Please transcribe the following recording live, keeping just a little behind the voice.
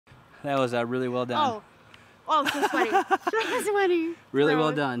That was really well done. Oh, so sweaty. So sweaty. Really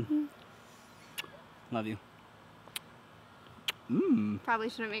well done. Love you. Mmm. Probably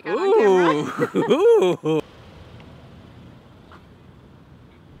shouldn't make out on camera. Ooh.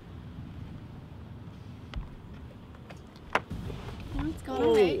 It's going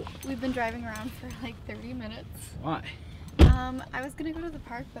alright. We've been driving around for like 30 minutes. Why? I was gonna go to the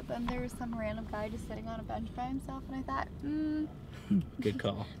park, but then there was some random guy just sitting on a bench by himself, and I thought, Good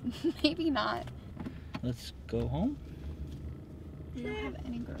call. maybe not. Let's go home. We don't have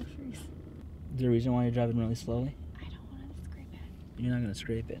any groceries. Is there a reason why you're driving really slowly? I don't want to scrape it. You're not gonna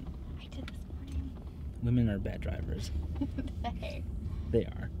scrape it. I did this morning. Women are bad drivers. Hey. They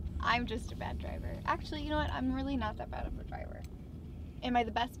are. I'm just a bad driver. Actually, you know what? I'm really not that bad of a driver. Am I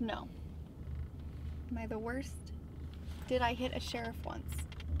the best? No. Am I the worst? Did I hit a sheriff once?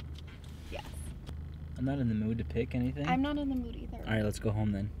 Yes. I'm not in the mood to pick anything. I'm not in the mood either. Alright, let's go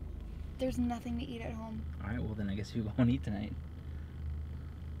home then. There's nothing to eat at home. Alright, well then I guess you won't eat tonight.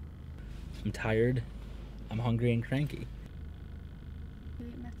 I'm tired. I'm hungry and cranky. You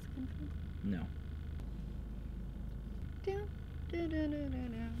eat Mexican food? No.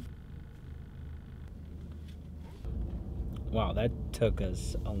 Wow, that took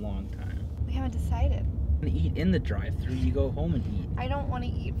us a long time. We haven't decided. Eat in the drive-thru, you go home and eat. I don't want to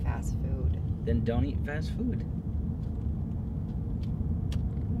eat fast food. Then don't eat fast food.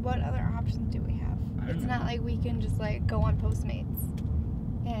 What other options do we have? It's not like we can just like go on Postmates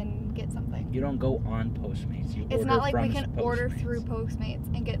and get something. You don't go on Postmates. You it's order not like from we can order Postmates. through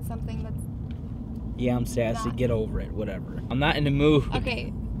Postmates and get something that's... Yeah, I'm sassy. Not... Get over it. Whatever. I'm not in the mood.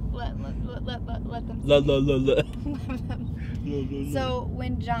 Okay. Let them... La la la la. So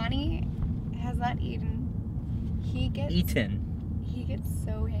when Johnny has not eaten, he gets... He gets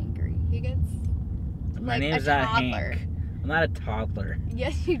so hangry. He gets My like name's a not toddler. Hank. I'm not a toddler.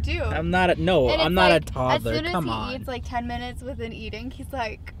 Yes, you do. I'm not a... No, I'm not like, a toddler. As soon as Come he on. eats like 10 minutes within eating, he's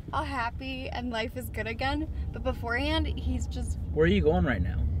like all happy and life is good again. But beforehand, he's just... Where are you going right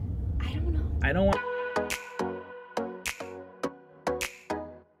now? I don't know. I don't want...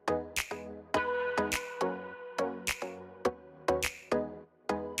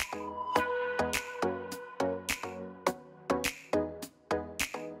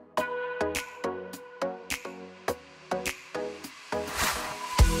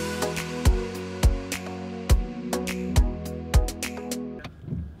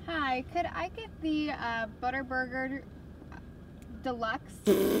 Could I get the butter burger deluxe?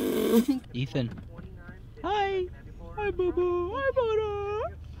 Ethan. Hi. Hi, boo boo. Hi,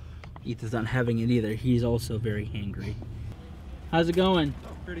 butter. Ethan's not having it either. He's also very hangry. How's it going?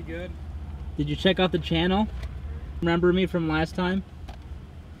 Oh, pretty good. Did you check out the channel? Remember me from last time?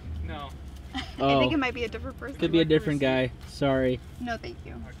 No. I think it might be a different person. Could be a different guy. Sorry. No, thank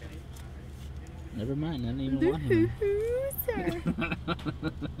you. Okay. Never mind. I didn't even want him.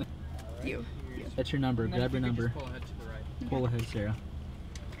 You. That's your number. And then Grab if your you could number. just pull ahead to the right. Pull ahead, Sarah.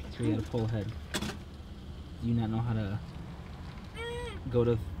 So you gotta pull ahead. Do you not know how to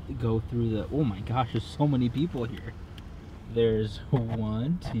go through the... Oh my gosh, there's so many people here. There's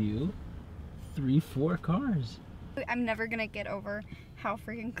 1, 2, 3, 4 cars. I'm never gonna get over how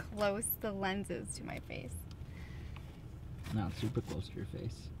freaking close the lens is to my face. Not super close to your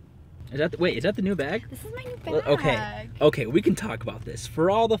face. Is that wait, is that the new bag? This is my new bag. Okay, we can talk about this. For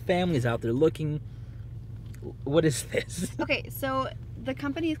all the families out there looking, what is this? Okay, so the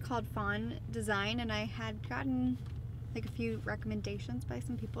company is called Fawn Design, and I had gotten like a few recommendations by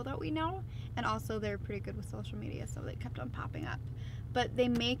some people that we know, and also they're pretty good with social media, so they kept on popping up. But they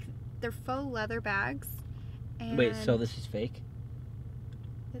make their faux leather bags. And Wait, so this is fake?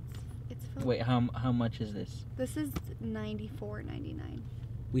 It's faux. Wait, how much is this? This is $94.99.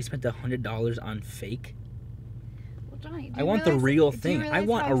 We spent $100 on fake. Well, Johnny, I want the real thing. I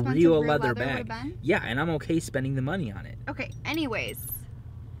want a real leather bag. bag. Yeah, and I'm okay spending the money on it. Okay, anyways,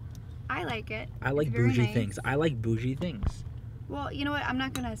 I like it. I like It's very bougie nice. things. I like bougie things. Well, you know what? I'm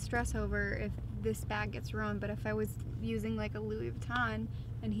not gonna stress over if this bag gets ruined, but if I was using like a Louis Vuitton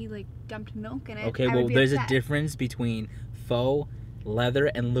and he like dumped milk in it, Okay, I well, would be there's upset. a difference between faux, leather,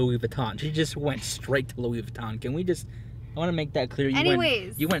 and Louis Vuitton. She just went straight to Louis Vuitton. Can we just... I want to make that clear.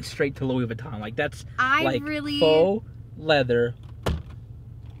 You went straight to Louis Vuitton. Like, that's like faux, leather,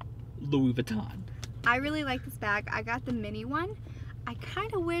 Louis Vuitton. I really like this bag. I got the mini one. I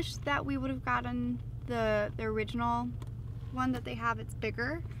kind of wish that we would have gotten the original one that they have. It's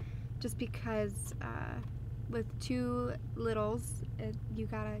bigger, just because with 2 littles, you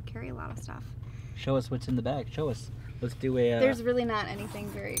gotta carry a lot of stuff. Show us what's in the bag. Show us. Let's do a... There's really not anything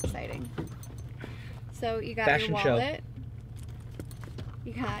very exciting. So you got fashion your show. wallet.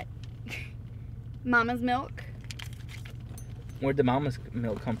 You got Mama's milk. Where'd the mama's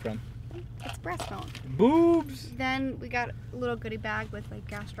milk come from? It's breast milk. Boobs! Then we got a little goodie bag with like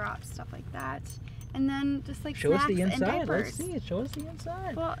gas drops, stuff like that. And then just like Show us snacks the and inside. diapers. Let's see it. Show us the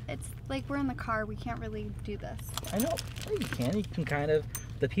inside. Well, it's like we're in the car. We can't really do this. I know. Well, you can. You can kind of.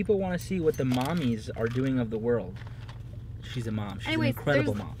 The people want to see what the mommies are doing of the world. She's a mom. She's an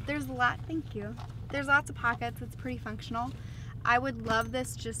incredible mom. There's a lot. Thank you. There's lots of pockets. It's pretty functional. I would love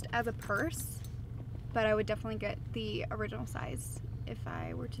this just as a purse, but I would definitely get the original size if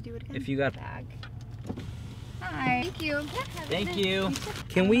I were to do it again. If you got bag. Hi. Thank you. Thank you.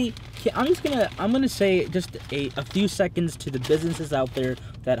 I'm gonna say just a few seconds to the businesses out there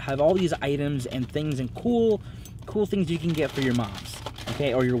that have all these items and things and cool things you can get for your moms,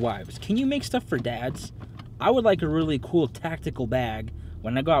 okay, or your wives. Can you make stuff for dads? I would like a really cool tactical bag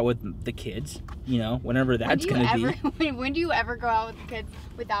when I go out with the kids, you know, whenever that's gonna be. When do you ever go out with the kids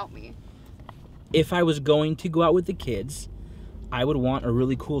without me? If I was going to go out with the kids, I would want a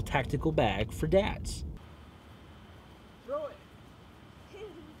really cool tactical bag for dads. Throw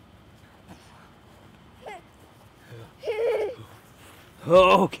it.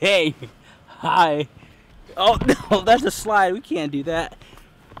 Okay. Hi. Oh, no, that's a slide. We can't do that.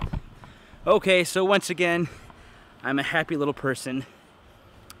 Okay, so once again, I'm a happy little person.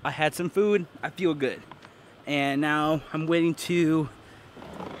 I had some food. I feel good. And now I'm waiting to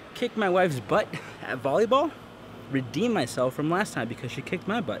kick my wife's butt at volleyball, redeem myself from last time because she kicked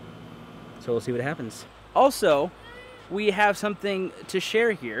my butt. So we'll see what happens. Also, we have something to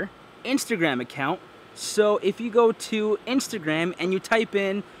share here, Instagram account. So if you go to Instagram and you type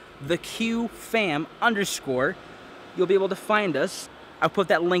in theqfam_, you'll be able to find us. I'll put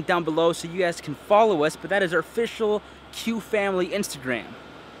that link down below so you guys can follow us, but that is our official Q Family Instagram.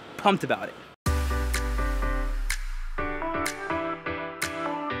 Pumped about it.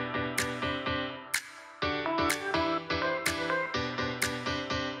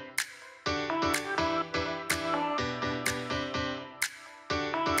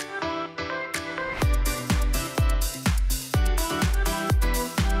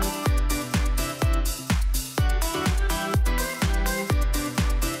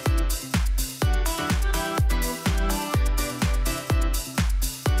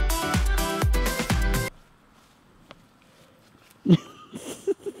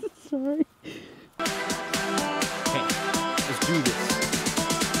 Sorry. Okay, let's do this.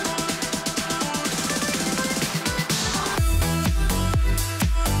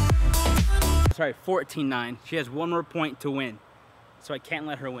 Sorry, 14-9. She has one more point to win, so I can't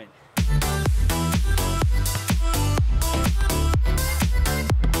let her win.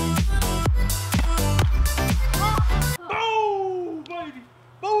 Boom, baby!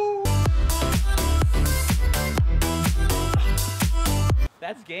 Boom!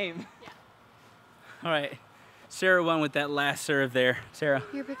 That's game. Yeah. All right. Sarah won with that last serve there. Sarah.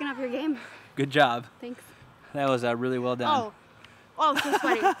 You're picking up your game. Good job. Thanks. That was really well done. Oh, so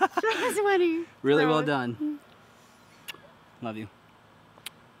sweaty. So sweaty. Really well done. Love you.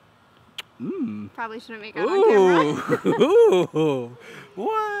 Mmm. Probably shouldn't make out on camera. Ooh.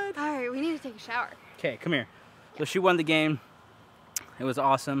 What? All right, we need to take a shower. Okay, come here. So she won the game. It was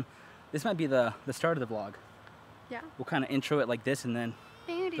awesome. This might be the start of the vlog. Yeah. We'll kind of intro it like this, and then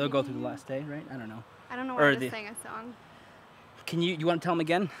they'll go through the last day, right? I don't know. I don't know why I just sang a song. Can you want to tell them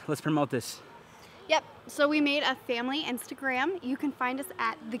again? Let's promote this. Yep. So we made a family Instagram. You can find us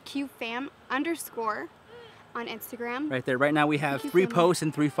at theqfam_ on Instagram. Right there. Right now we have 3 posts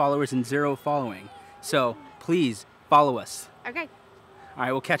and 3 followers and 0 following. So please follow us. Okay. All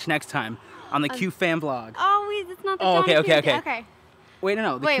right. We'll catch you next time on the Q Fam vlog. Oh, it's not the okay. Wait,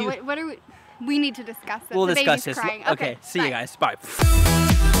 no. Wait, what are we? We need to discuss this. We'll discuss this. Crying. Okay. See you guys. Bye.